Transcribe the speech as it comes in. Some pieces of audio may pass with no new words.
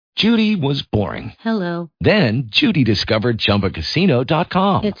Judy was boring. Hello. Then Judy discovered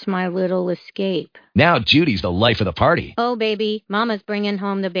ChumbaCasino.com. It's my little escape. Now Judy's the life of the party. Oh, baby, mama's bringing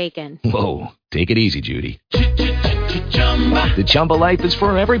home the bacon. Whoa, take it easy, Judy. The Chumba life is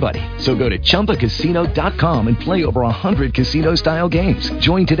for everybody. So go to ChumbaCasino.com and play over 100 casino-style games.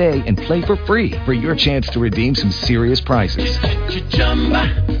 Join today and play for free for your chance to redeem some serious prizes.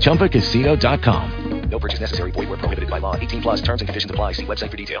 ChumbaCasino.com. No purchase necessary. Void where prohibited by law. 18 plus terms and conditions apply. See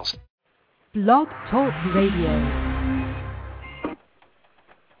website for details. Blog Talk Radio.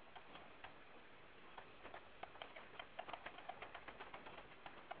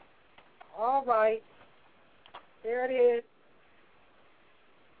 All right. There it is.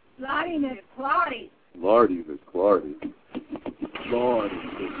 Lottie Miss Clardy. Lardy Miss Clardy. Lardy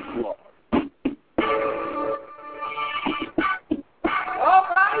Miss Clardy. All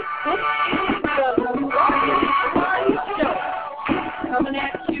right. This is the Lardy Show. Coming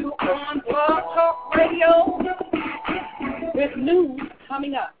at you on Blog Talk Radio with news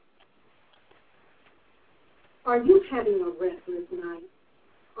coming up. Are you having a restless night?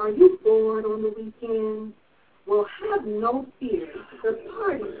 Are you bored on the weekend? Well, have no fear. The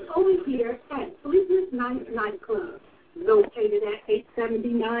party's over here at Sleepless Night Nightclub, located at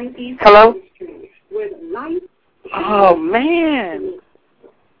 879 East Hello? Street, where the lights. Oh, man.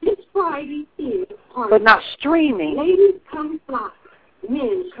 This Friday is party. But not streaming. Ladies come fly.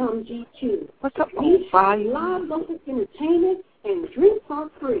 Men come G2. What's up? We Oh, have live local entertainment and drinks are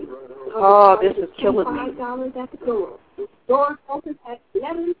free. Oh, this is killing me. $5 at the door. Doors open at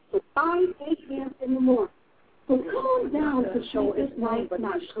 11 to 5 a.m. in the morning. So come down to show this night, but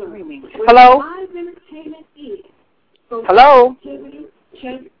not streaming. Hello? Live entertainment is. So Hello? activity,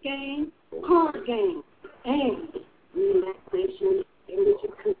 chess game, card game, and relaxation in which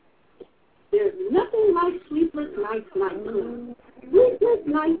you could. There's nothing like Sleepless Night Nightclub. Sleepless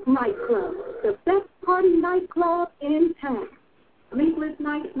Night Nightclub, the best party nightclub in town. Sleepless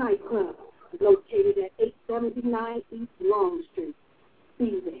Night Nightclub, located at 879 East Long Street.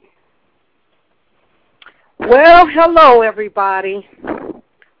 Be there. Well, hello, everybody.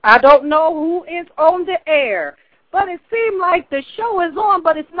 I don't know who is on the air, but it seemed like the show is on,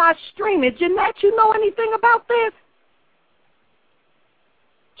 but it's not streaming. Jeanette, you know anything about this?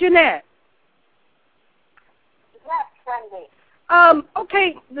 Jeanette.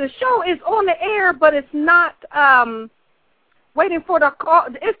 Okay, the show is on the air, but it's not waiting for the call.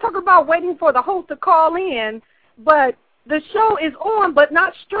 It's talking about waiting for the host to call in, but the show is on, but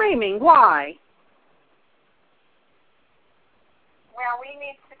not streaming. Why? Well, we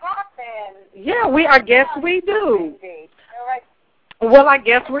need to talk then. Yeah, I guess we do. All right. Well, I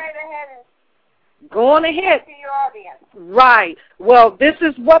guess we're going ahead. To your audience. Right. Well, this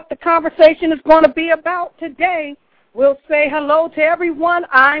is what the conversation is going to be about today. We'll say hello to everyone.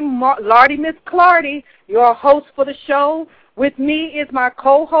 I'm Lardy Miss Clardy, your host for the show. With me is my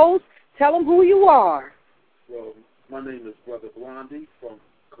co-host. Tell them who you are. Well, my name is Brother Blondie from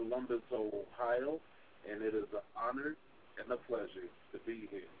Columbus, Ohio, and it is an honor and a pleasure to be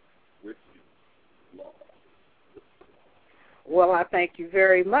here with you, Lord. Well, I thank you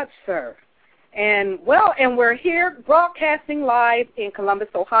very much, sir. And we're here broadcasting live in Columbus,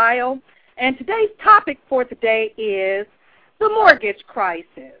 Ohio. And today's topic for today is the mortgage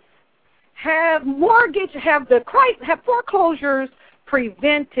crisis. Have foreclosures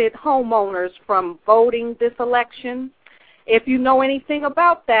prevented homeowners from voting this election? If you know anything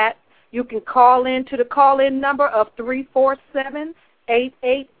about that, you can call in to the call-in number of 347-884-8886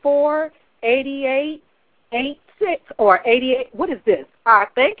 or 88. What is this? I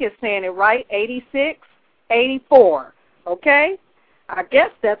think it's saying it right, 8684. Okay? I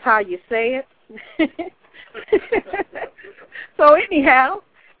guess that's how you say it. So anyhow,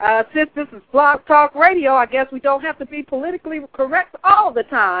 since this is Blog Talk Radio, I guess we don't have to be politically correct all the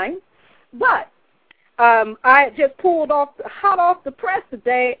time. But I just pulled hot off the press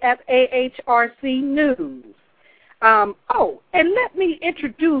today at AHRC News. And let me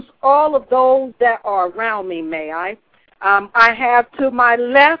introduce all of those that are around me, may I? I have to my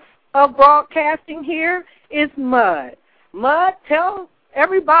left of broadcasting here is Mud. Mud, tell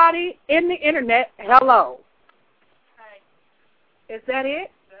everybody in the internet hello. Hi. Is that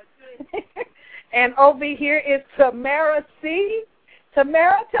it? That's it. And over here is Tamara C.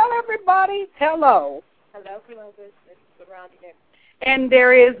 Tamara, tell everybody hello. Hello, Columbus. This is surrounding it. And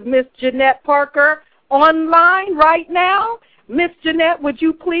there is Miss Jeanette Parker online right now. Miss Jeanette, would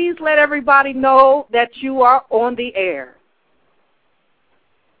you please let everybody know that you are on the air?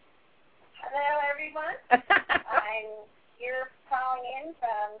 Hello, everyone. I'm here calling in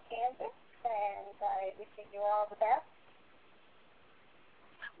from Kansas, and I wish you all the best.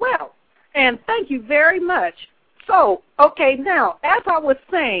 Well, And thank you very much. So, okay, now, as I was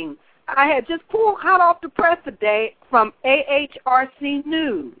saying, I had just pulled hot off the press today from AHRC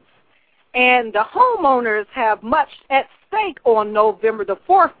News. And the homeowners have much at stake on November the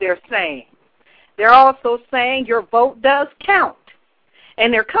 4th, they're saying. They're also saying your vote does count.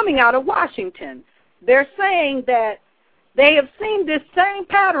 And they're coming out of Washington. They're saying that they have seen this same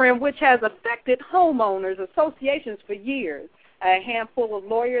pattern which has affected homeowners associations for years. A handful of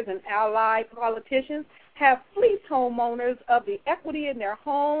lawyers and allied politicians have fleeced homeowners of the equity in their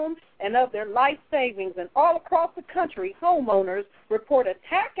home and of their life savings. And all across the country, homeowners report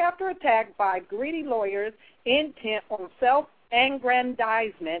attack after attack by greedy lawyers intent on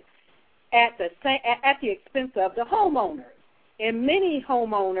self-aggrandizement at the expense of the homeowners. In many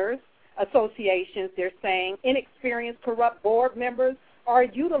homeowners associations, they're saying inexperienced, corrupt board members are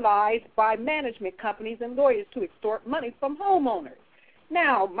utilized by management companies and lawyers to extort money from homeowners.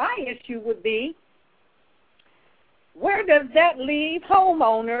 Now, my issue would be, where does that leave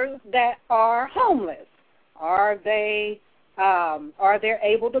homeowners that are homeless? Are they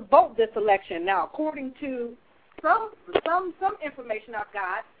able to vote this election? Now, according to some information I've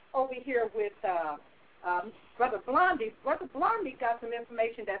got over here with Brother Blondie got some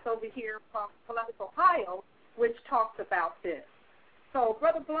information that's over here from Columbus, Ohio, which talks about this. So,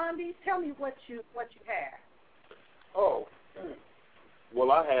 Brother Blondie, tell me what you have. Oh,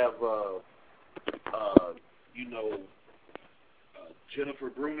 well, I have, Jennifer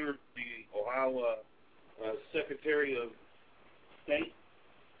Bruner, the Ohio Secretary of State,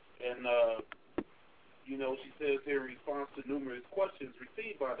 and, she says here in response to numerous questions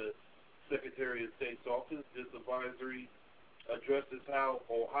received by the Secretary of State's office, this advisory addresses how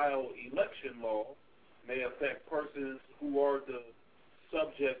Ohio election law may affect persons who are the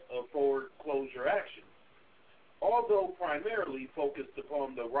subject of foreclosure action. Although primarily focused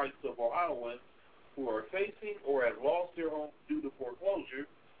upon the rights of Ohioans who are facing or have lost their homes due to foreclosure,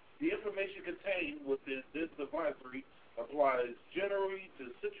 the information contained within this advisory applies generally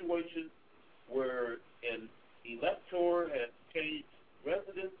to situations where an elector has changed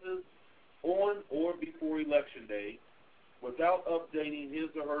residences on or before election day without updating his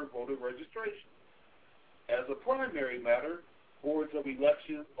or her voter registration. As a primary matter, boards of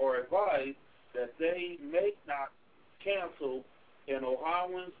elections are advised that they may not cancel an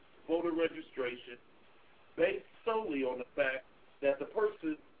Ohioan's voter registration based solely on the fact that the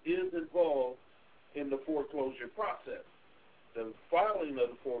person is involved in the foreclosure process. The filing of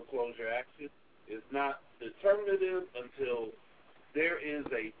the foreclosure action is not determinative until there is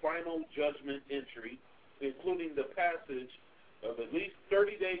a final judgment entry, including the passage of at least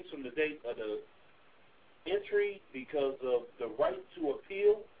 30 days from the date of the entry because of the right to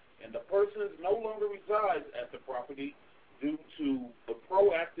appeal, and the person no longer resides at the property due to the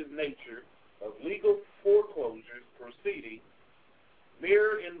proactive nature of legal foreclosures proceeding.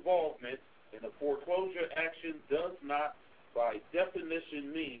 Mere involvement in a foreclosure action does not, by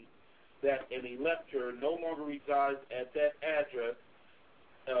definition, mean that an elector no longer resides at that address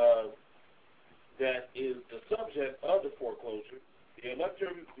that is the subject of the foreclosure. The elector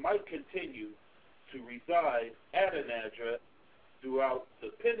might continue to reside at an address throughout the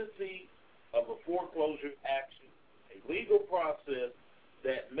pendency of a foreclosure action, a legal process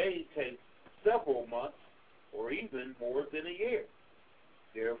that may take several months or even more than a year.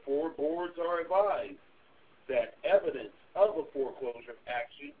 Therefore, boards are advised that evidence of a foreclosure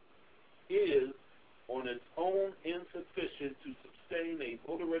action is on its own insufficient to sustain a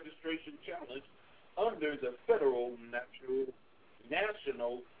voter registration challenge under the Federal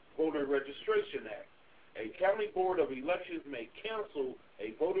National Voter Registration Act. A county board of elections may cancel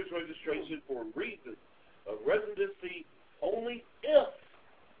a voter's registration for reasons of residency only if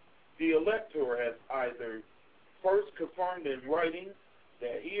the elector has either first confirmed in writing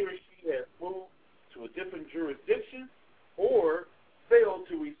that he or she has moved to a different jurisdiction or failed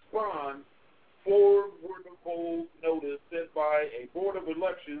to respond forwardable notice sent by a board of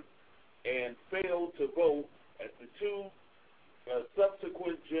elections and failed to vote at the two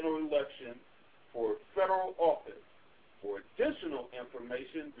subsequent general elections for federal office. For additional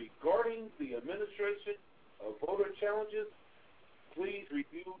information regarding the administration of voter challenges, please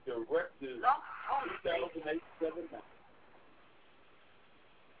review Directive 2008-79.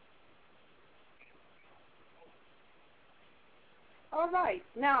 All right.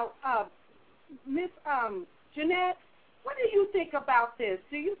 Now, Miss Jeanette, what do you think about this?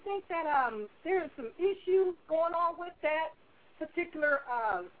 Do you think that there is some issues going on with that particular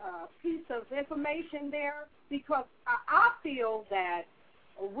piece of information there? Because I feel that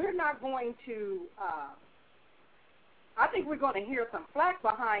we're not going to I think we're going to hear some flack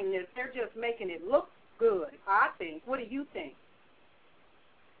behind this. They're just making it look good, I think. What do you think?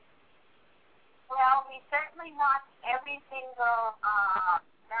 Well, we certainly want every single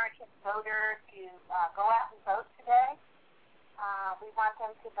American voter to go out and vote today. We want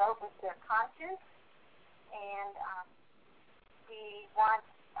them to vote with their conscience, and we want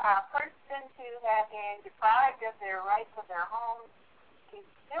a person who has been deprived of their rights of their homes to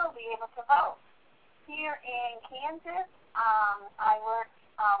still be able to vote. Here in Kansas, I work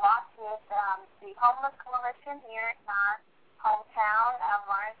a lot with the Homeless Coalition here in our hometown of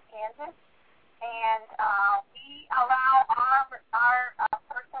Lawrence, Kansas, and we allow our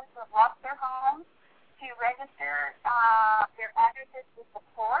persons who have lost their homes to register their addresses with the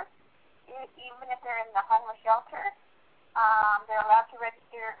court, even if they're in the homeless shelter. They're allowed to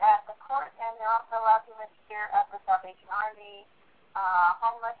register at the court, and they're also allowed to register at the Salvation Army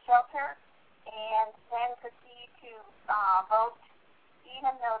homeless shelter, and then proceed to vote,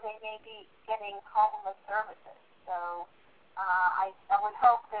 even though they may be getting homeless services. So I would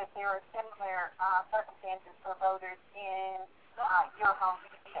hope that there are similar circumstances for voters in your home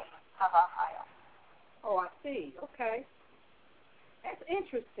state of Ohio. Oh, I see. Okay. That's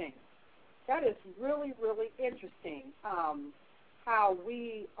interesting. That is really, really interesting, how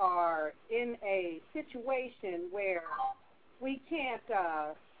we are in a situation where we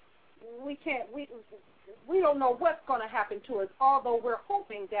don't know what's going to happen to us, although we're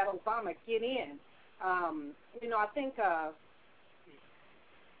hoping that Obama get in. I think, I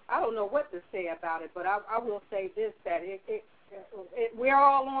don't know what to say about it, but I will say this, that we're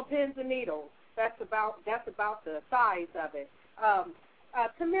all on pins and needles. That's about the size of it.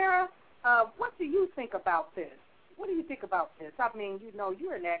 Tamara, what do you think about this? What do you think about this? I mean,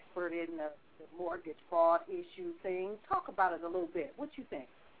 you're an expert in the mortgage fraud issue thing. Talk about it a little bit. What you think?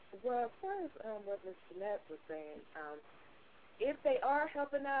 Well, as far as what Ms. Jeanette was saying, if they are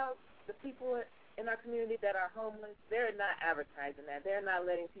helping out the people in our community that are homeless, they're not advertising that. They're not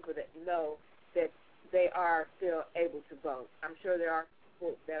letting people that know that they are still able to vote. I'm sure there are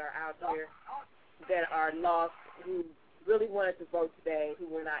people that are out there that are lost who really wanted to vote today who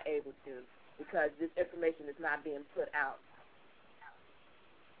were not able to because this information is not being put out.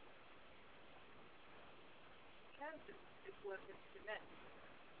 Kansas is what Ms. Jeanette.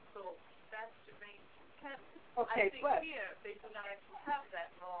 So that's the main Kansas. Okay, I think here they do not actually have that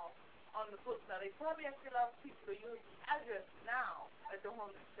law on the books. Now, they probably actually allow people to use the address now at the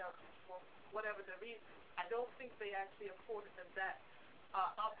homeless shelter for whatever the reason. I don't think they actually afforded them that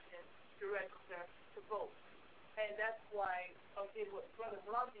option to register to vote. And that's why, what Brother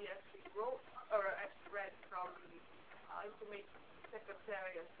Blondie actually wrote, or actually read from the Information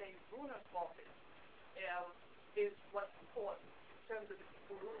Secretary of State Bruner's office, is what's important in terms of the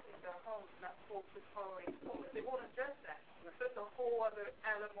people losing their homes, not folks with already homeless. They won't address that. There's a whole other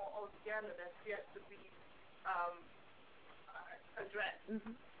animal altogether that's yet to be addressed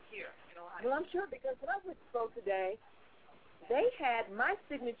here in Ohio. Well, I'm sure because when I went to vote today, they had my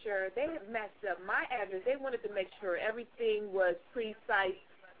signature, they had matched up my address. They wanted to make sure everything was precise,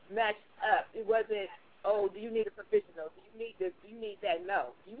 matched up. It wasn't, do you need a provisional? Do you need this? Do you need that?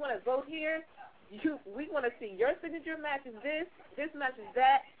 No. You want to vote here? We want to see your signature matches this matches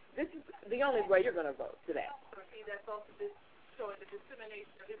that. This is the only way you're going to vote today. So see, that's also just showing the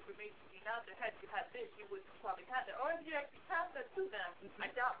dissemination of information being out there. Had you had this, you would probably have that. Or if you actually passed that to them,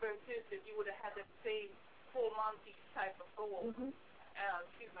 I doubt very seriously if you would have had that same full Monty type of goal.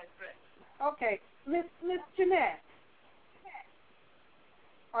 Excuse my French. Okay, Miss Jeanette,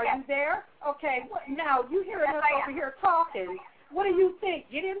 are you there? Okay, now you hearing us over here talking. What do you think?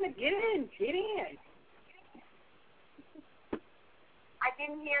 Get in. I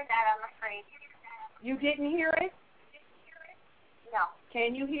didn't hear that, I'm afraid. You didn't hear it? No.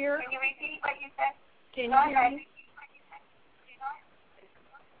 Can you hear? Can you repeat what you said? Can you hear me?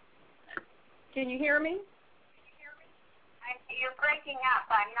 Can you hear me? You're breaking up.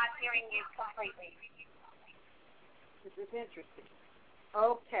 I'm not hearing you completely. This is interesting.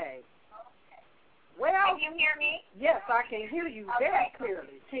 Okay. Well, can you hear me? Yes, I can hear you very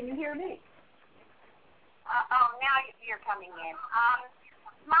clearly. Can you hear me? Now you're coming in.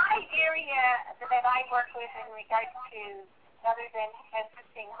 My area that I work with in regards to, other than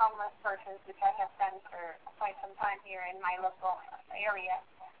assisting homeless persons, which I have done for quite some time here in my local area,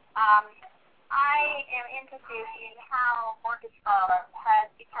 I am interested in how mortgage fraud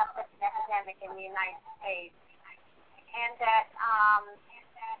has become such an epidemic in the United States, and that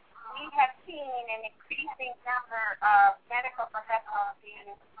we have seen an increasing number of medical professionals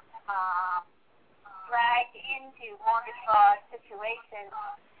being dragged into mortgage fraud situations,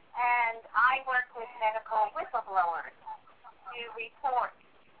 and I work with medical whistleblowers. to report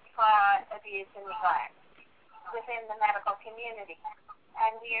fraud, abuse, and neglect within the medical community.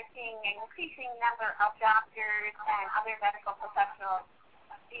 And we are seeing an increasing number of doctors and other medical professionals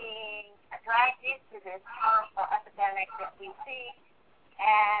being dragged into this harmful epidemic that we see,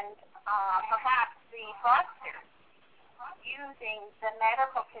 and perhaps the fraudsters using the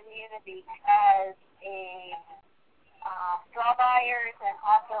medical community as a straw buyers and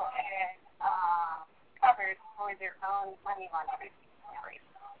also as covers for their own money laundering.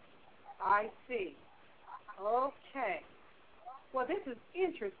 I see. Okay. Well, this is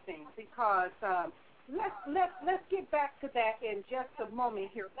interesting because let's get back to that in just a moment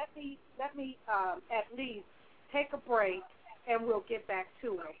here. Let me at least take a break and we'll get back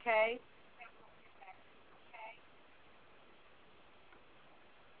to it. Okay.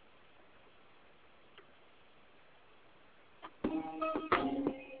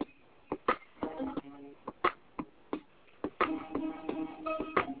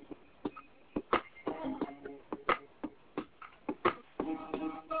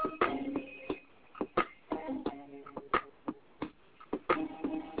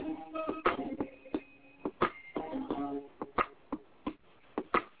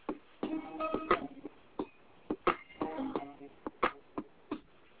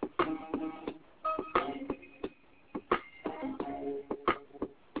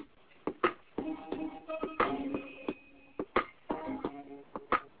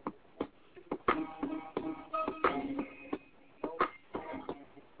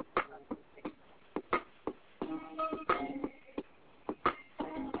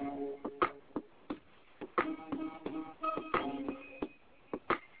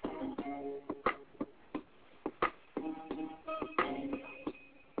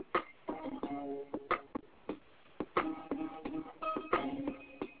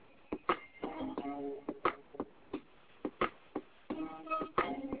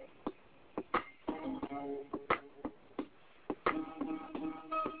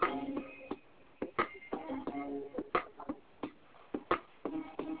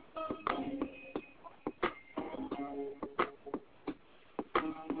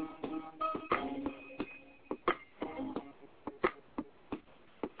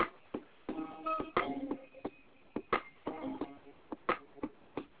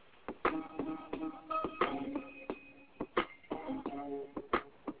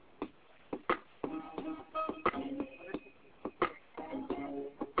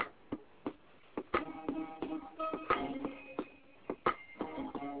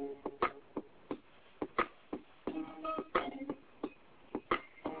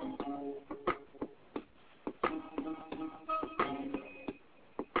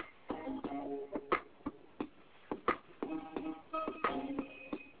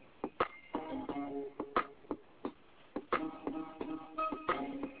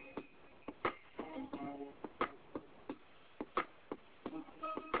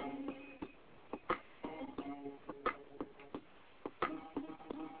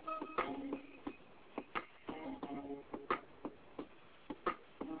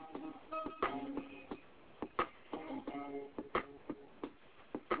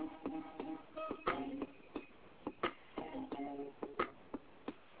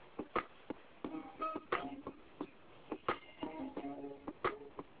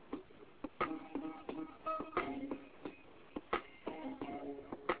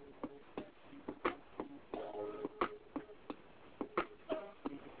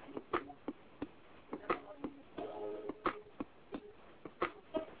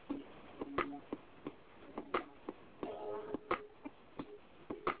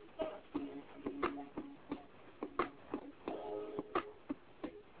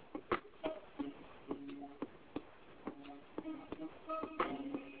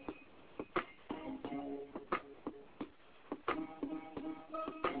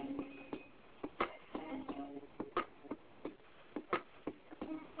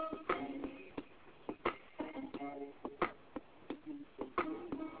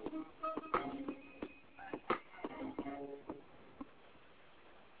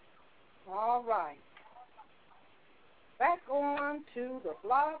 All right. Back on to the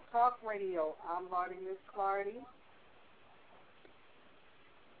Blog Talk Radio. I'm Marty, Miss Clardy.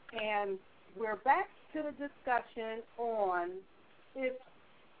 And we're back to the discussion on if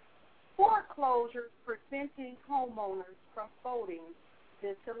foreclosures preventing homeowners from voting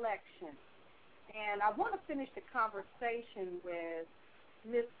this election. And I want to finish the conversation with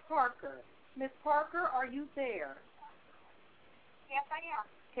Ms. Parker. Ms. Parker, are you there? Yes, I am.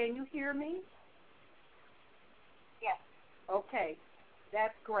 Can you hear me? Yes. Okay,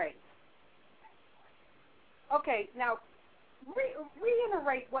 that's great. Okay, now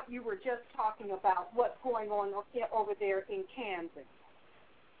reiterate what you were just talking about, what's going on over there in Kansas.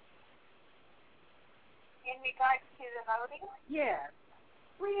 In regards to the voting? Yes.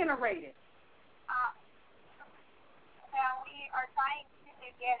 Reiterate it. Well, we are trying to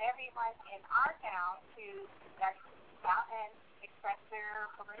get everyone in our town to actually come out and express their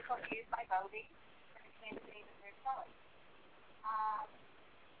political views by voting for the candidate of their choice.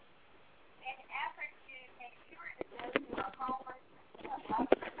 In an effort to make sure that those who are homeless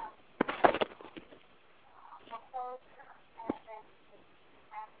foreclosure and then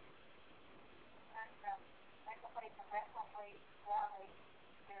like a place of wrestling,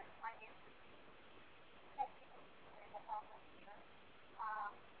 there's financial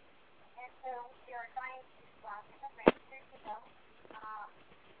and so we are trying to get them registered to know how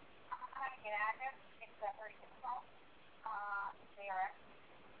to get address. It's very difficult. They are actually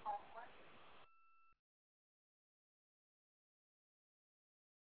homeless.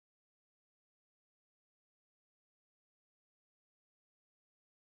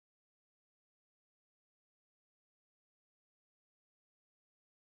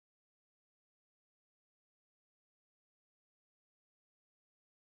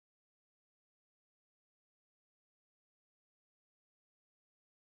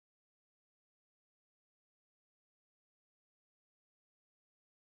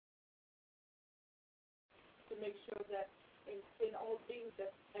 To make sure that in all things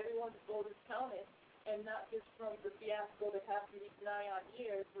that everyone's vote is counted, and not just from the fiasco that happened these 9 odd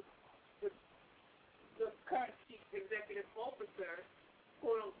years with the current chief executive officer,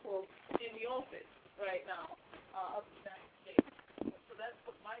 quote unquote, in the office right now of the United States. So that's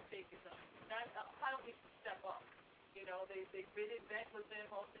what my take is on. How do we step up? You know, they've been in bed with them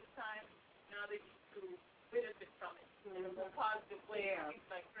most of the time. Now they need to benefit from it in a more positive way. Yeah.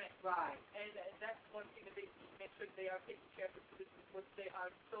 Like friends. Right. And that's one thing that they need to make sure they are taking care of the citizens, which they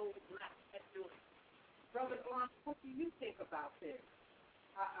are so lax at doing. Brother Blanc, what do you think about this?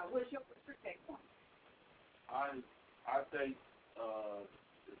 I wish your take on it. I think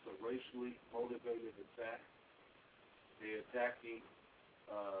it's a racially motivated attack. They're attacking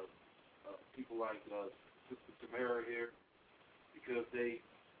people like Sister Tamara here because they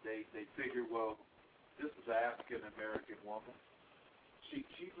figure, well, this is an African American woman.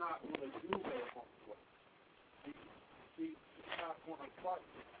 She's not going to do that homework. She's not going to fight.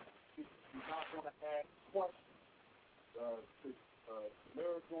 She's not going to ask questions.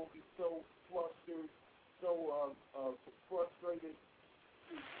 Tamara's going to be so flustered, so frustrated.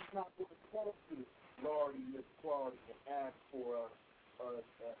 She's not going to talk to Lordy, Miss Clardy, and ask for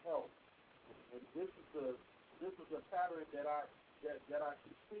help. And this is a pattern that I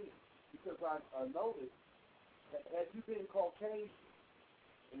can see because I noticed that had you been Caucasian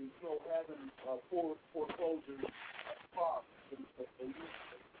and having foreclosures at Fox and you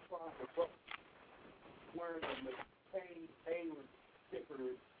trying to vote wearing a McCain A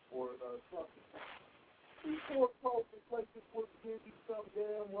sticker or something. These foreclosure places would give you some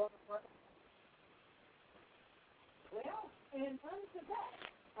damn well. Well, and under that,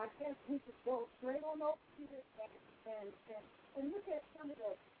 I guess we could go straight on over here and look at some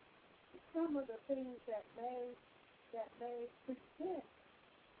of the things that may prevent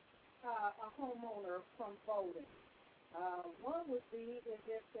a homeowner from voting. One would be if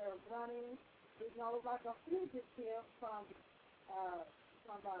they're running, like a fugitive from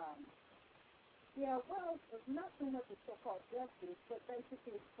not so much a so-called justice, but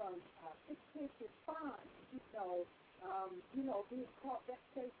basically from fictitious fines. Being caught, that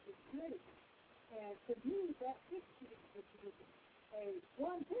case is gritty. And to me, that fictitious is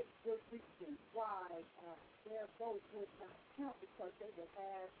one big good reason why their vote would not count because they would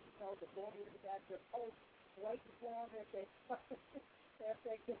have, the voters at their post waiting for them if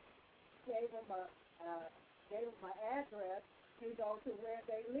they gave them an address, to where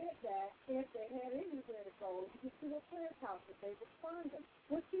they lived at. If they had anywhere to go, to a friend's house, if they would find them.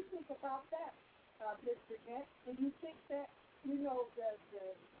 What do you think about that, Mr. Gant? Do you think that, that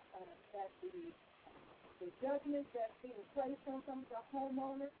the judgment that's being placed on some of the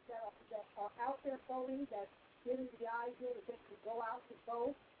homeowners that are out there voting, that's giving the idea that they can go out to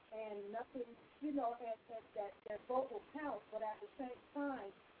vote and nothing, and that their vote will count, but at the same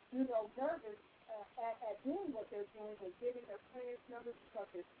time, nervous at doing what they're doing and giving their friends numbers because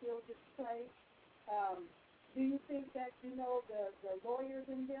they're still displaced. Do you think that, the lawyers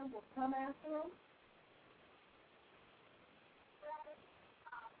in them will come after them?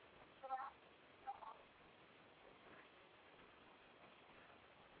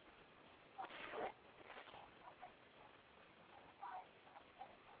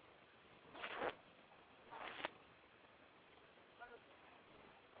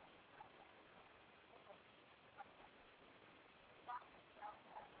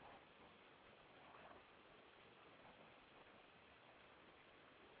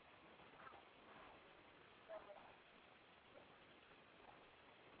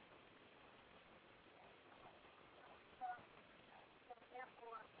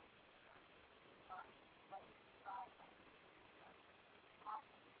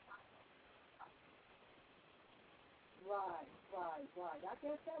 right. I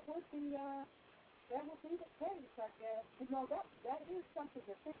guess that would be the case, I guess. That is something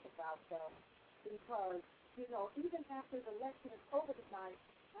to think about, though, because, even after the election is over tonight,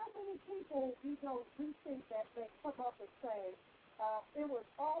 how many people, do you think that they come up and say, it was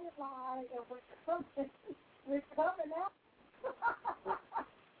all a lie and we're coming out?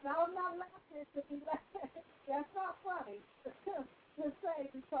 Now, I'm not laughing to be laughing. That's not funny to say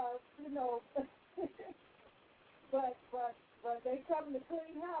because, but they come to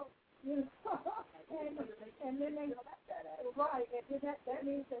clean house, and then they right, and then that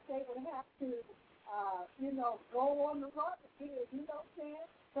means that they would have to, go on the road again. You know what I'm saying?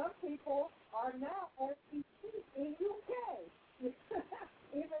 Some people are now RCT in UK,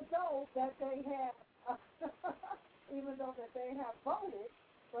 even though that they have voted,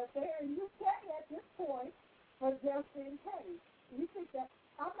 but they're in UK at this point, but just in case. You think that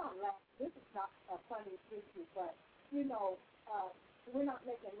I'm not laughing. This is not a funny issue, but we're not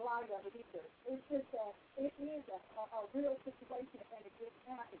making light of it either. It's just that it is a real situation and it is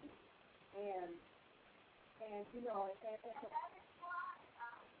happening, and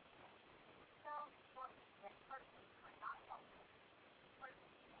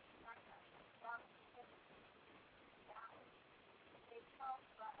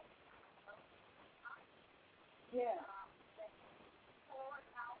yeah.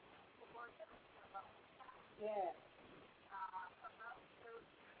 Yeah.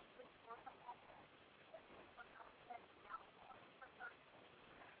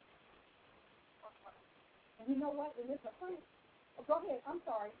 And you know what? And it's a funny. Oh, go ahead. I'm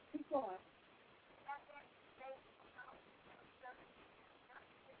sorry. Keep going.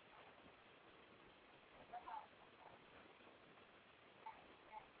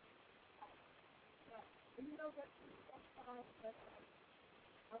 You know that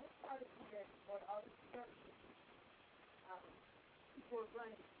I was trying to do that for all the churches. People are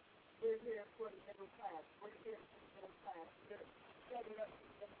running. We're here for the middle class. We're here for the middle class. We're setting up for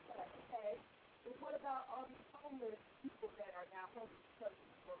the middle class. Okay? But what about all these homeless people that are now homeless because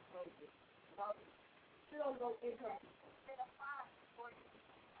of foreclosures? All these still low income.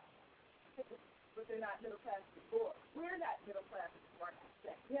 But they're not middle class before. We're not middle class before.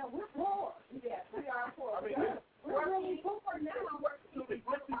 Yeah, we're poor. Yes, we are poor. I mean, we're really poor now. We're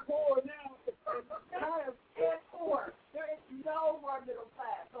poor now. And poor. There is no more middle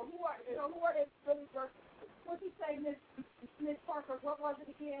class. So who are they really working? What did you say, Miss Parker? What was it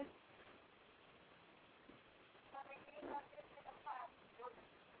again?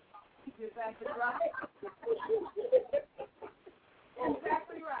 Exactly right.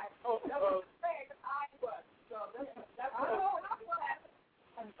 Exactly right. That was saying I was. So that's what happened.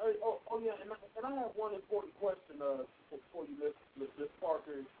 Yeah, and I have one important question for you, Miss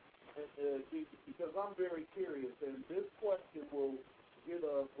Parker, because I'm very curious, and this question will get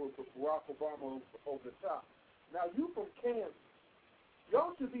Barack Obama over the top. Now, you from Kansas.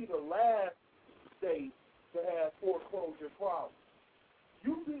 Y'all should be the last state to have foreclosure problems.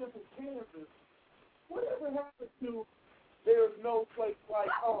 You being from Kansas, whatever happened to there's no place like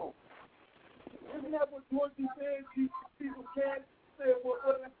home? Isn't that what Dorothy said? People can't say what?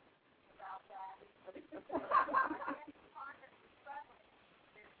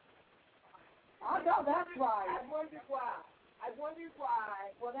 I know that's right. I wondered why.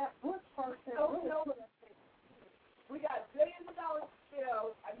 Well, that Bush person. Oh, no. We got billions of dollars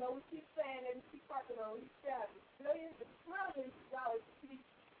still. I know we keep saying it. We keep talking about it. We got billions and trillions of dollars to keep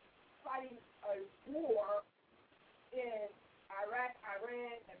fighting a war in Iraq,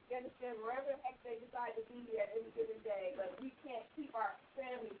 Iran, Afghanistan, wherever the heck they decide to be at any given day. But we can't keep our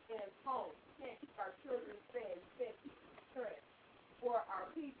families in homes. We can't keep our children fed. We can't keep insurance for our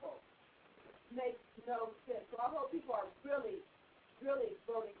people. Makes no sense. So I hope people are really, really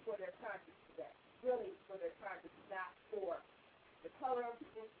voting for their conscience today. Really for their conscience, not for the color of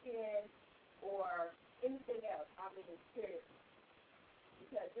their skin or anything else. I mean, period.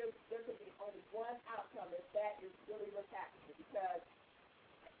 Because there could be only one outcome if that is really what's happening. Because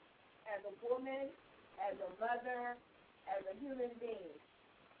as a woman, as a mother, as a human being,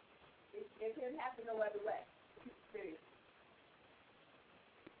 it can happen no other way. Period.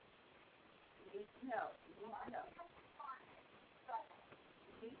 You need some help. You need some help.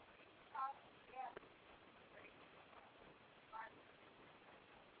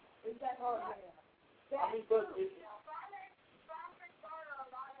 Is that hard? I mean, but it's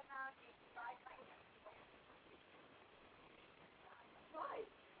right.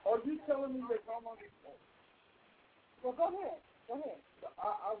 Are you telling me that Mama? Well, go ahead.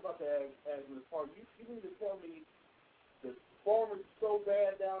 I was about to ask Ms. Parker. You need to tell me the farmers so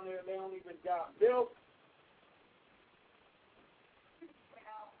bad down there they don't even got milk.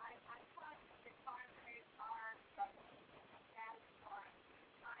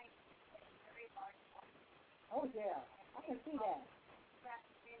 Oh, yeah. I can see that.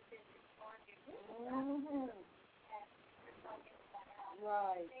 Mm-hmm.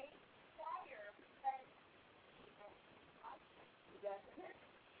 Right.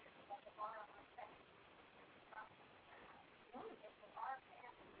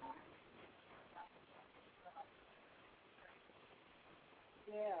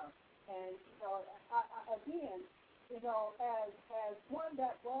 Yeah, and again, as one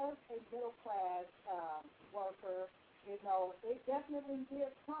that was a middle class worker, it definitely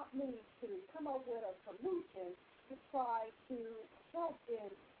did prompt me to come up with a solution to try to help in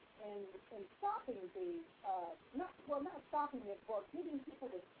stopping the not stopping it, but getting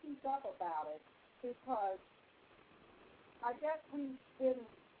people to speak up about it, because I guess we've been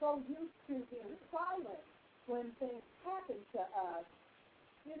so used to being silent when things happen to us.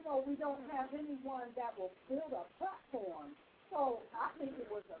 We don't have anyone that will build a platform. So I think it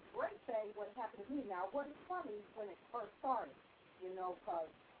was a great thing what happened to me. Now, what is funny when it first started, because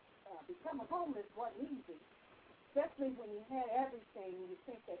becoming homeless wasn't easy, especially when you had everything and you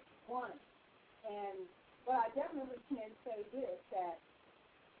think that you wanted. But I definitely can say this, that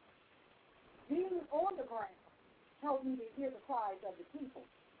being on the ground helped me to hear the cries of the people.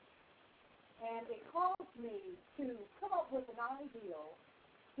 And it caused me to come up with an ideal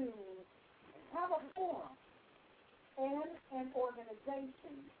to have a forum and an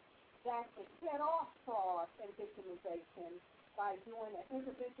organization that could set off fraud and victimization by doing an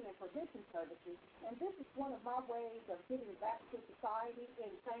intervention and prevention services. And this is one of my ways of giving back to society,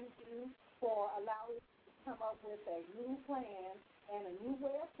 and thank you for allowing me to come up with a new plan and a new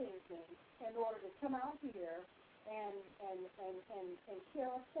way of thinking in order to come out here and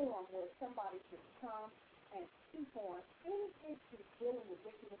share a forum where somebody can come and speak on any issues dealing with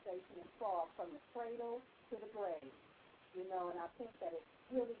victimization and fraud from the cradle to the grave. And I think that it's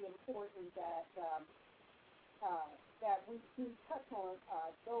really important that that we do touch on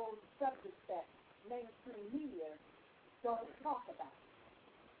those subjects that mainstream media don't talk about.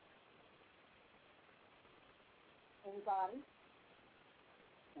 Anybody?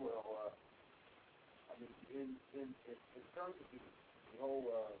 Well, in terms of the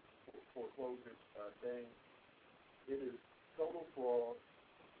whole foreclosure thing, it is total fraud.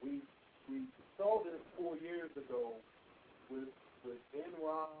 We saw this 4 years ago with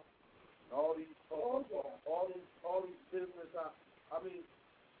Enron and all these business.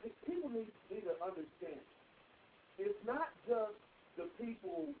 People need to understand. It's not just the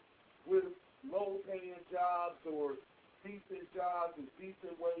people with low-paying jobs or decent jobs and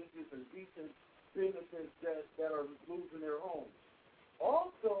decent wages and decent benefits that are losing their homes.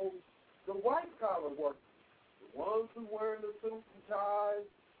 Also, the white-collar workers, the ones who wearing the suits and ties,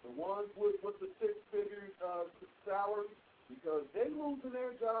 the ones with the six-figure salary, because they losing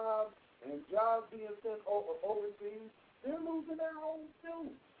their jobs and jobs being sent overseas, they're losing their homes too.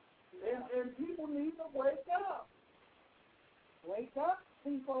 Yeah. And people need to wake up. Wake up,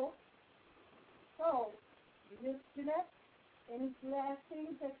 people. So, Ms. Jeanette, any last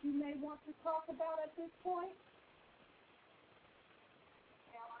things that you may want to talk about at this point?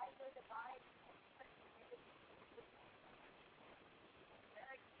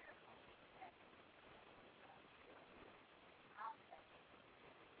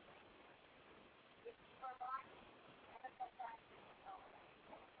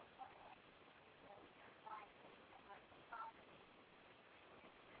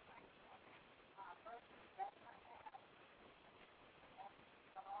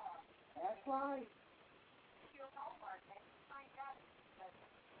 That's right.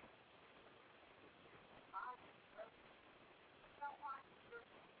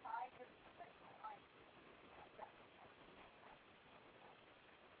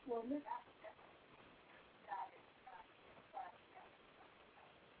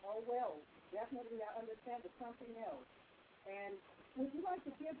 Well, definitely I understand it's something else. And would you like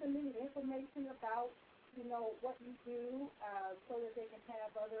to give them any information about, what you do, so that they can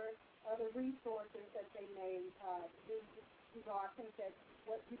have other resources that they may do? I think that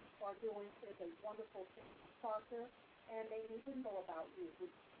what you are doing is a wonderful thing, Parker, and they need to know about you.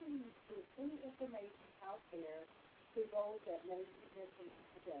 Would you please give any information out there to those that may be listening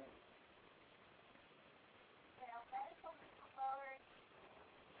today?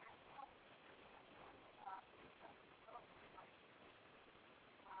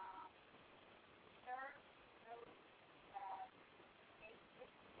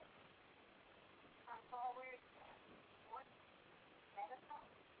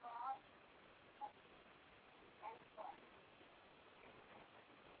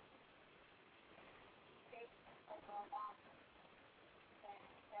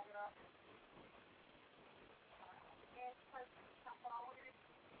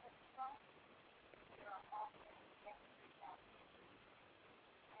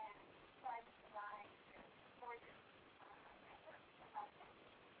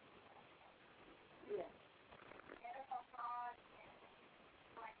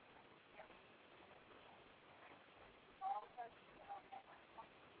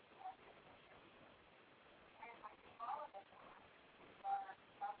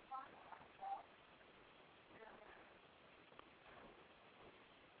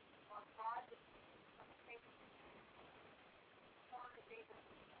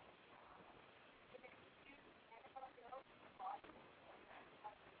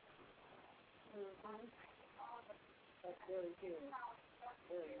 Mm-hmm. That's very good.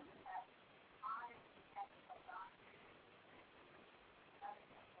 Very nice.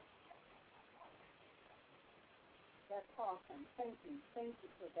 That's awesome. Thank you. Thank you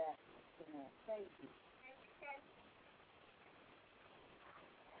for that, Jeanette. Thank you.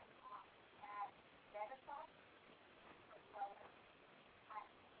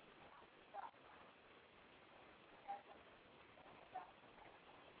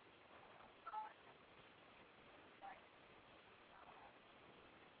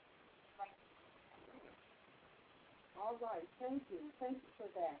 All right. Thank you. Thank you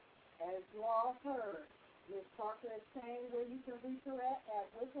for that. As you all heard, Ms. Parker is saying where you can reach her at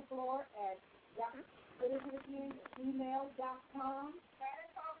whistleblower at what is it again? Gmail.com.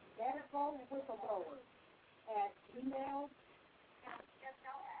 Medical whistleblower at Gmail.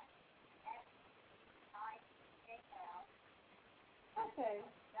 Okay.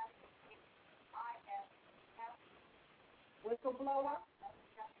 Whistleblower.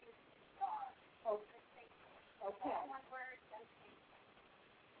 Okay.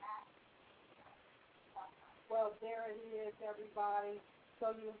 Well, there it is, everybody.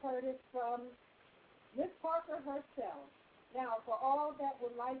 So you heard it from Ms. Parker herself. Now, for all that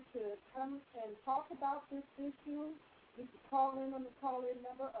would like to come and talk about this issue, you can call in on the call-in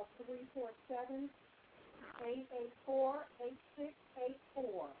number of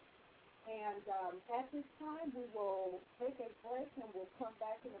 347-884-8684. And at this time, we will take a break and we'll come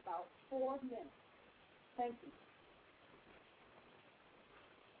back in about 4 minutes. Thank you.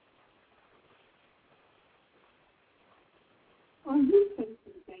 Are you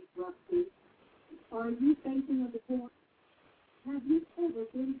facing bankruptcy? Are you facing a divorce? Have you ever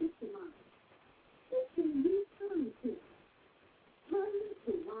been victimized? Who can you turn to? Turn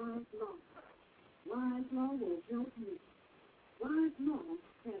to Wise Law. Wise Law will help you. Wise Law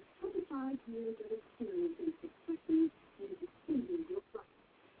has 25 years of experience in protecting and defending your property.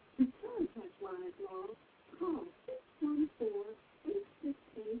 To contact Wise Law, call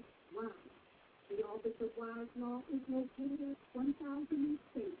 614-868-WISE. The Office of Wise Law is located at 1000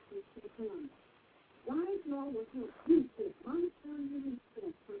 State Street, Columbus. Wise Law will help you with monetary relief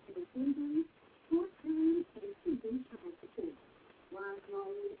for personal injury, court claims, and even child support. Wise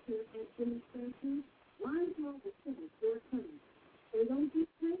Law will appear at demonstrations. Wise Law will finish your claim. They don't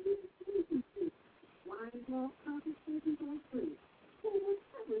just pay you, they can see. Wise Law consultations are free. So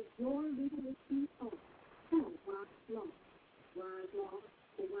whatever your legal issues are, call Wise Law. Wise Law,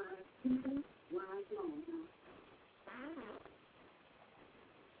 for wise people, Wise Law.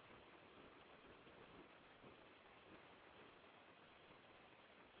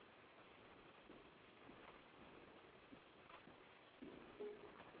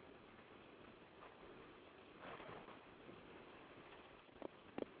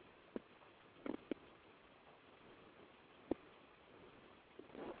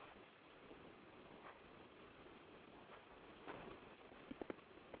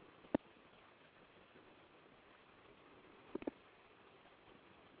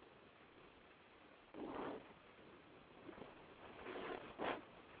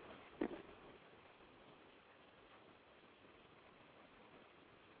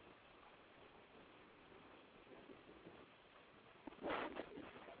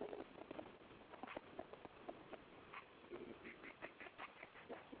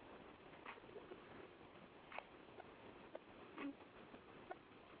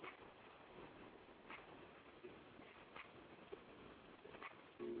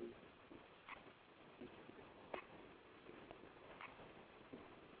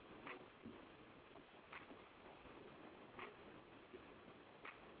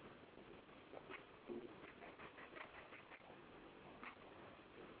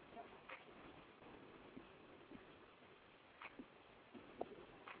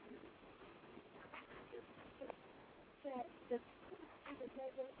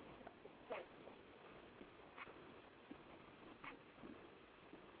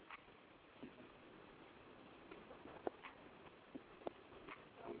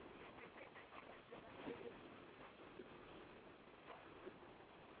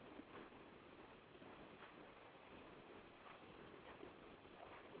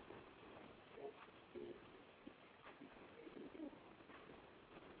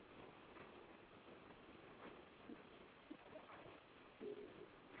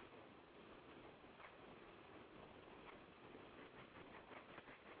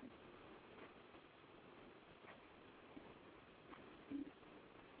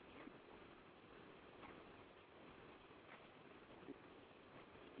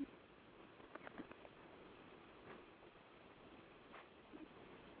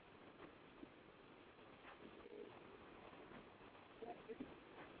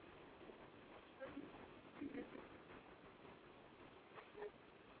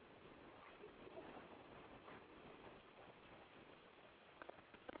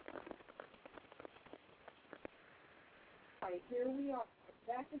 right, here we are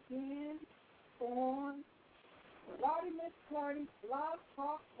back again on Clardy Miss Clardy's Blog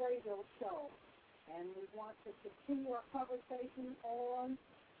Talk Radio Show. And we want to continue our conversation on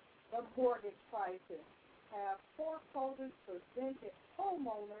the mortgage crisis. Have foreclosures prevented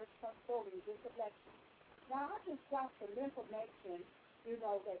homeowners from voting this election? Now, I just got some information,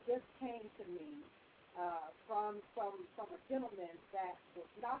 that just came to me from a gentleman that was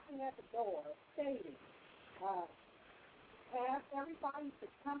knocking at the door stating, have everybody to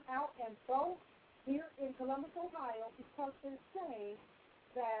come out and vote here in Columbus, Ohio, because they're saying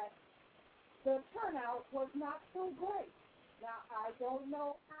that the turnout was not so great. Now, I don't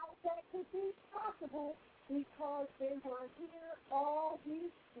know how that could be possible because they were here all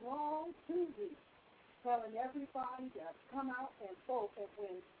week long, 2 weeks, telling everybody to come out and vote. And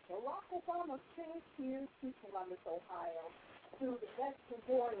when Barack Obama came here to Columbus, Ohio, to the Veterans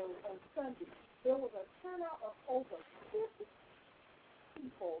Memorial on Sunday, there was a turnout of over 50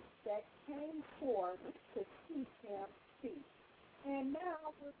 people that came forth to see him speak. And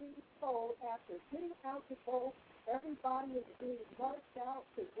now we're being told, after getting out to vote, everybody is being marched out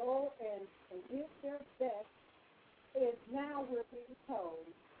to go and give their best, and now we're being told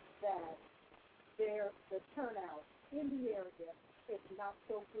that the turnout in the area is not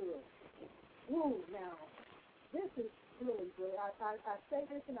so good. Ooh, now, this is really good. I say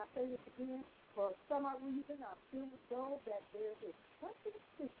this and I say this again. For some odd reason, I feel as though that there is something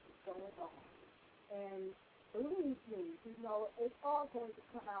fishy going on. And believe me, it's all going to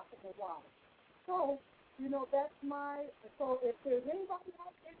come out in a while. So, that's so if there's anybody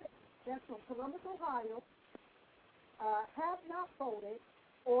out there that's from Columbus, Ohio, have not voted,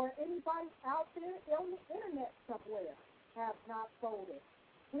 or anybody out there on the internet somewhere have not voted,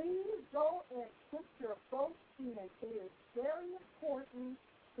 please go and put your vote in. It is very important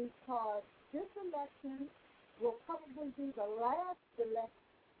because this election will probably be the last election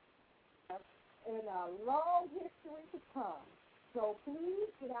in a long history to come. So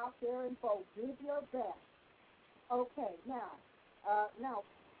please get out there and vote. Do your best. Okay, now,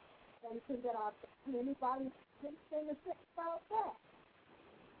 anything that anybody anything to say about that?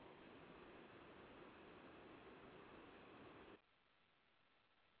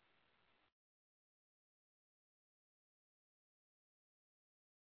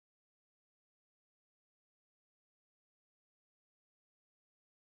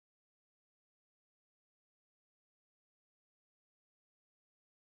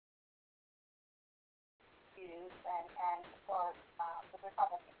 And for the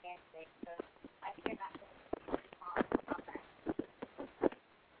Republican candidate, because I think you're not going to about that.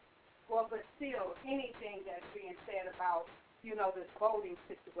 Well, but still, anything that's being said about, this voting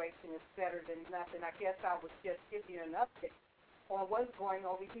situation is better than nothing. I guess I was just giving you an update on what's going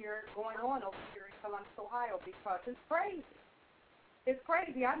on over here in Columbus, Ohio, because it's crazy. It's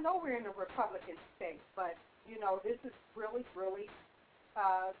crazy. I know we're in a Republican state, but, this is really, really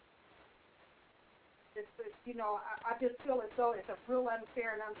I just feel as though it's a real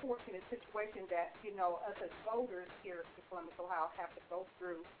unfair and unfortunate situation that, us as voters here in Columbus, Ohio, have to go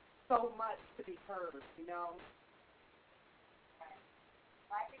through so much to be heard, Right.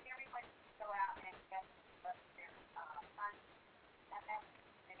 Well, I think everybody should go out and get their funds and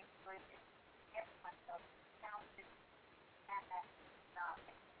then encourage everyone to count it and that not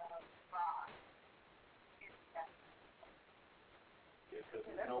fraud. Because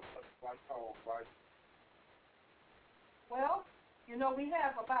there's no like call, right? Well, we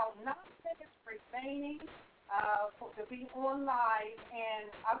have about 9 minutes remaining to be on live, and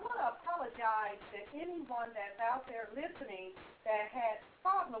I want to apologize to anyone that's out there listening that had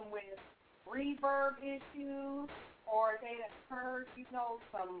problem with reverb issues, or they have heard,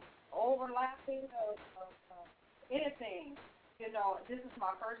 some overlapping of anything. This is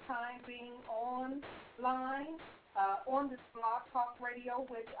my first time being online on this Blog Talk Radio,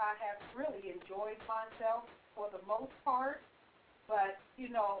 which I have really enjoyed myself for the most part. But,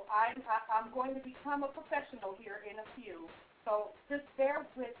 I'm going to become a professional here in a few. So just bear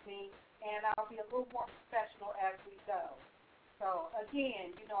with me, and I'll be a little more professional as we go. So,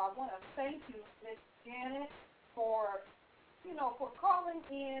 again, I want to thank you, Miss Janet, for calling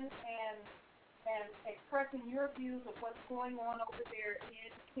in and expressing your views of what's going on over there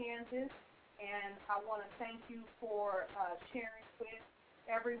in Kansas. And I want to thank you for sharing with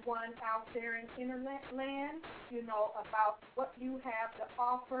everyone out there in internet land, about what you have to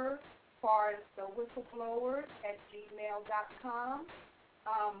offer as far as the whistleblowers at gmail.com.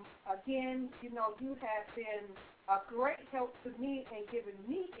 Again, you have been a great help to me in giving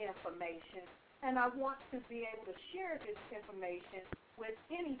me information and I want to be able to share this information with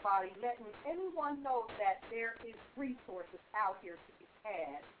anybody, letting anyone know that there is resources out here to be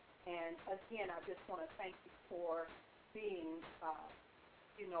had. And again, I just want to thank you for being,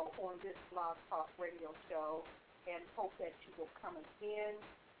 on this Blog Talk Radio show, and hope that you will come again.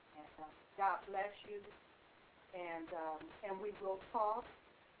 And God bless you. And we will talk.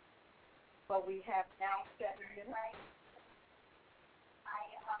 But we have now 7 minutes.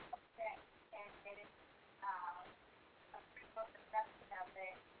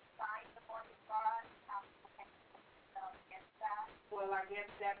 Well, I guess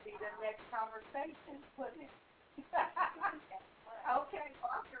that'd be the next conversation, wouldn't it? Okay,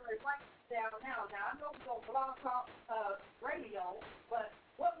 well, I'm going to write this down now. Now, I know we're going to Blog Talk Radio, but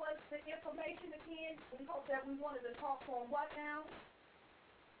what was the information again? We hope that we wanted to talk on what now?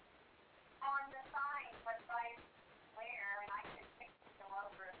 On the sign, what sign where, and I can take them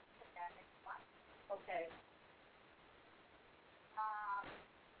over and put that in one. Okay.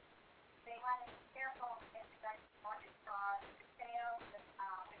 They want to be careful if they're mortgage fraud, sales, and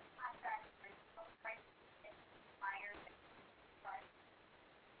contracts for price buyers and price.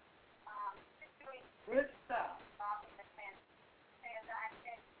 Good stuff.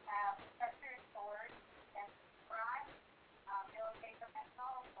 Transaction, pressure forward, and subscribe, real estate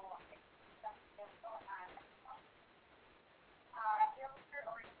professional, or realtor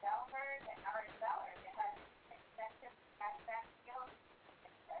or developers and other sellers that has extensive cashback skills.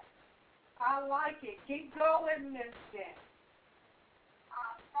 I like it. Keep going, Miss Jen.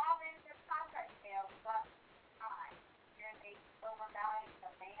 Small business contract sales plus time. You're in the overvalued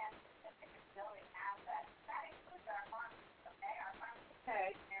demand specific ability assets. That includes our farms. Okay, our farms.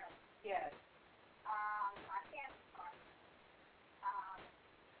 Okay. Yes. I can't farm.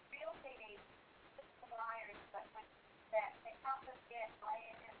 Real estate agents, buyers, but when that they help us get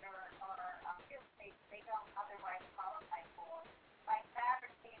land or real estate they don't otherwise qualify for, like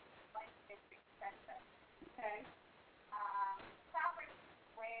fabricating like district expensive. Okay. Properties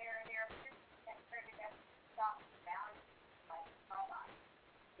where there are certain as stock value, like Roma.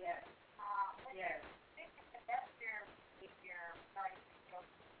 Yes. Yes. This is the best year if you're starting to go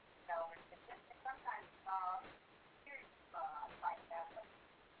sellers. It's sometimes here's like that.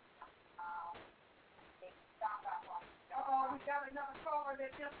 They stop up on. We got another caller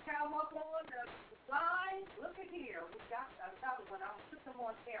that just came up on the line. Look at here. We got another one. I'll put them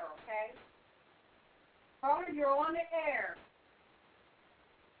on air, okay? Caller, you're on the air.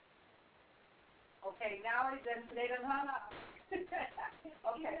 Okay, now they done hung up. Okay.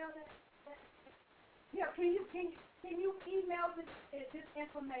 Yeah, can you email this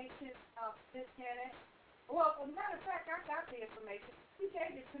information, Ms. Janet? Well, as a matter of fact, I got the information. You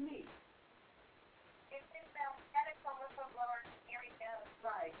gave it to me. It's in the medical whistleblower Gary Jones.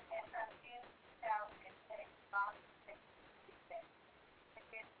 Right. And from June 2006, Bob 66.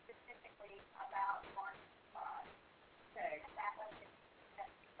 It's specifically about mortgage fraud. Okay. And that was in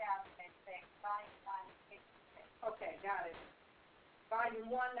 2006, volume 1, 66. Okay, got it.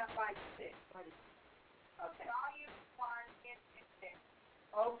 Volume 1, not volume 6. Okay. Volume 1 is 66.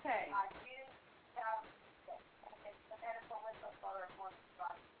 Okay. June 2006. It's the medical whistleblower mortgage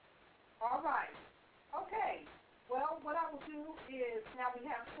fraud. All right. Okay. Well, what I will do is now we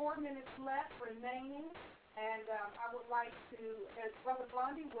have 4 minutes left remaining, and I would like to, as Brother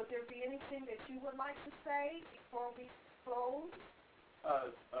Blondie, would there be anything that you would like to say before we close?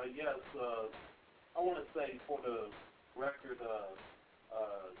 Yes. I want to say for the record, to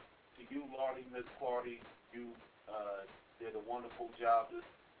you, Lottie, Miss Clardy, you did a wonderful job this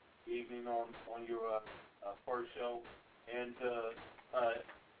evening on your first show, and to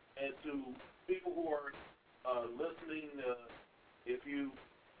people who are listening, if you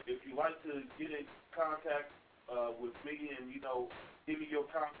like to get in contact with me and give me your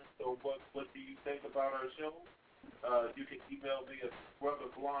comments or what do you think about our show, you can email me at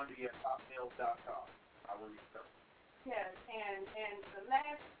brotherblondie@hotmail.com. I will reach out. Yes, and the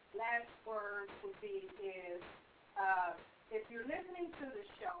last word would be is if you're listening to the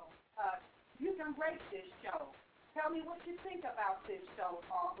show, you can rate this show. Tell me what you think about this show,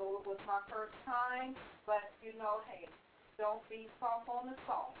 although it was my first time, but hey, don't be soft on the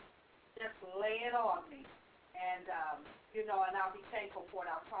salt. Just lay it on me. And, and I'll be thankful for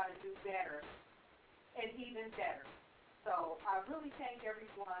it. I'll try to do better and even better. So I really thank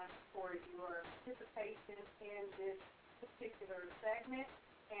everyone for your participation in this particular segment.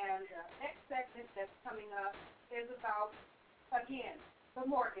 And the next segment that's coming up is about, again, the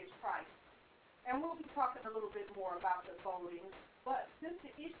mortgage price. And we'll be talking a little bit more about the voting. But since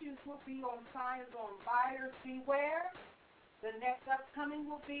the issues will be on signs on buyers beware, The next upcoming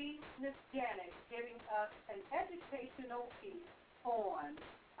will be Miss Janet giving us an educational piece on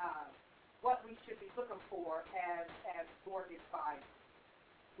what we should be looking for as mortgage buyers.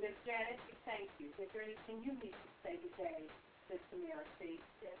 Miss Janet, we thank you. Is there anything you need to say today, Ms. Samira C?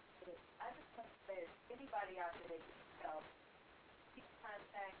 Yes, I just want to say, if anybody out there needs help, please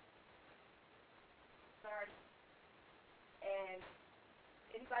contact Start. And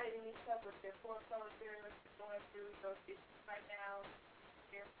anybody that needs help with their foreclosure, going through those issues right now,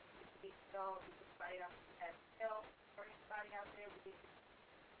 here, you need to know if anybody else has help or anybody out there with these.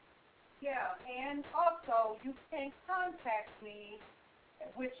 Yeah, and also you can contact me,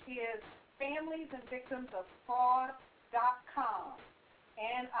 which is familiesandvictimsofraud.com.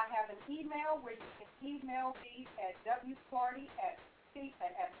 And I have an email where you can email me at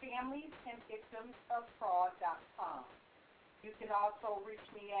wparty@familiesandvictimsofraud.com. You can also reach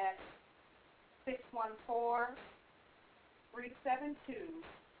me at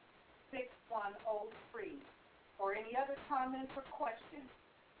 614-372-6103 or any other comments or questions.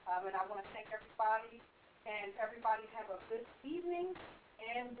 And I want to thank everybody, and everybody have a good evening.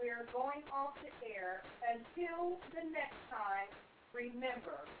 And we're going off the air. Until the next time,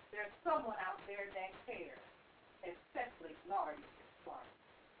 remember, there's someone out there that cares, especially Laurie Clark.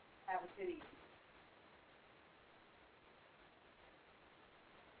 Have a good evening.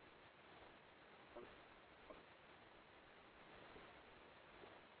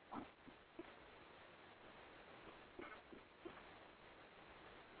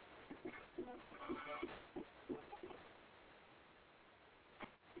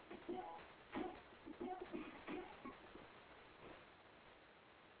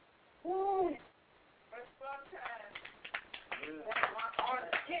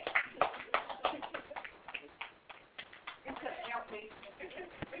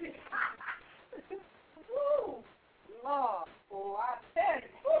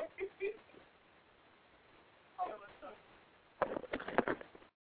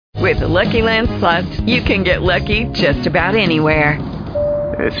 With the Lucky Land Slots, you can get lucky just about anywhere.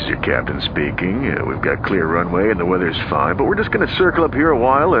 This is your captain speaking. We've got clear runway and the weather's fine, but we're just going to circle up here a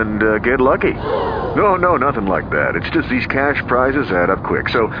while and get lucky. No, nothing like that. It's just these cash prizes add up quick.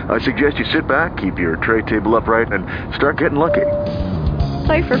 So I suggest you sit back, keep your tray table upright, and start getting lucky.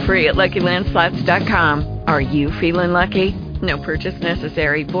 Play for free at LuckyLandSlots.com. Are you feeling lucky? No purchase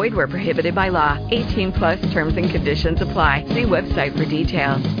necessary. Void where prohibited by law. 18+ terms and conditions apply. See website for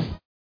details.